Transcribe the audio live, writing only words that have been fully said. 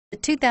The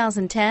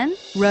 2010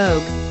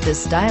 Rogue. The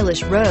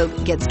stylish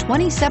Rogue gets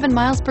 27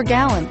 miles per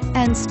gallon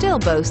and still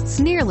boasts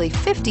nearly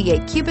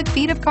 58 cubic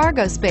feet of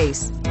cargo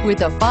space.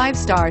 With a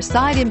 5-star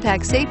side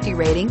impact safety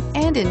rating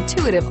and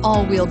intuitive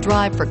all-wheel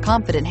drive for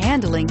confident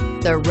handling,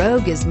 the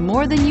Rogue is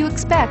more than you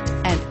expect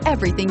and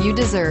everything you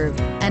deserve,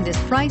 and is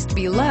priced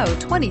below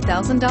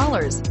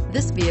 $20,000.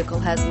 This vehicle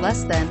has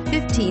less than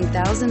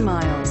 15,000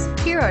 miles.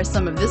 Here are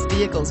some of this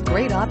vehicle's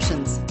great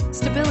options: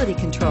 stability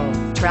control,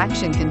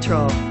 traction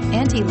control,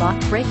 anti-lock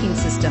braking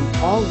system,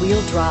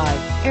 all-wheel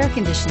drive, air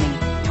conditioning,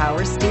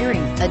 power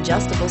steering,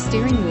 adjustable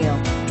steering wheel,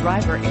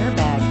 driver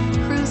airbag,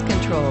 cruise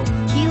control,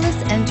 keyless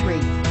entry.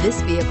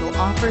 This vehicle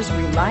offers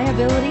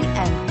reliability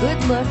and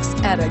good looks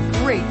at a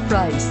great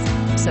price.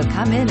 So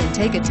come in and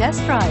take a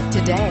test drive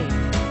today.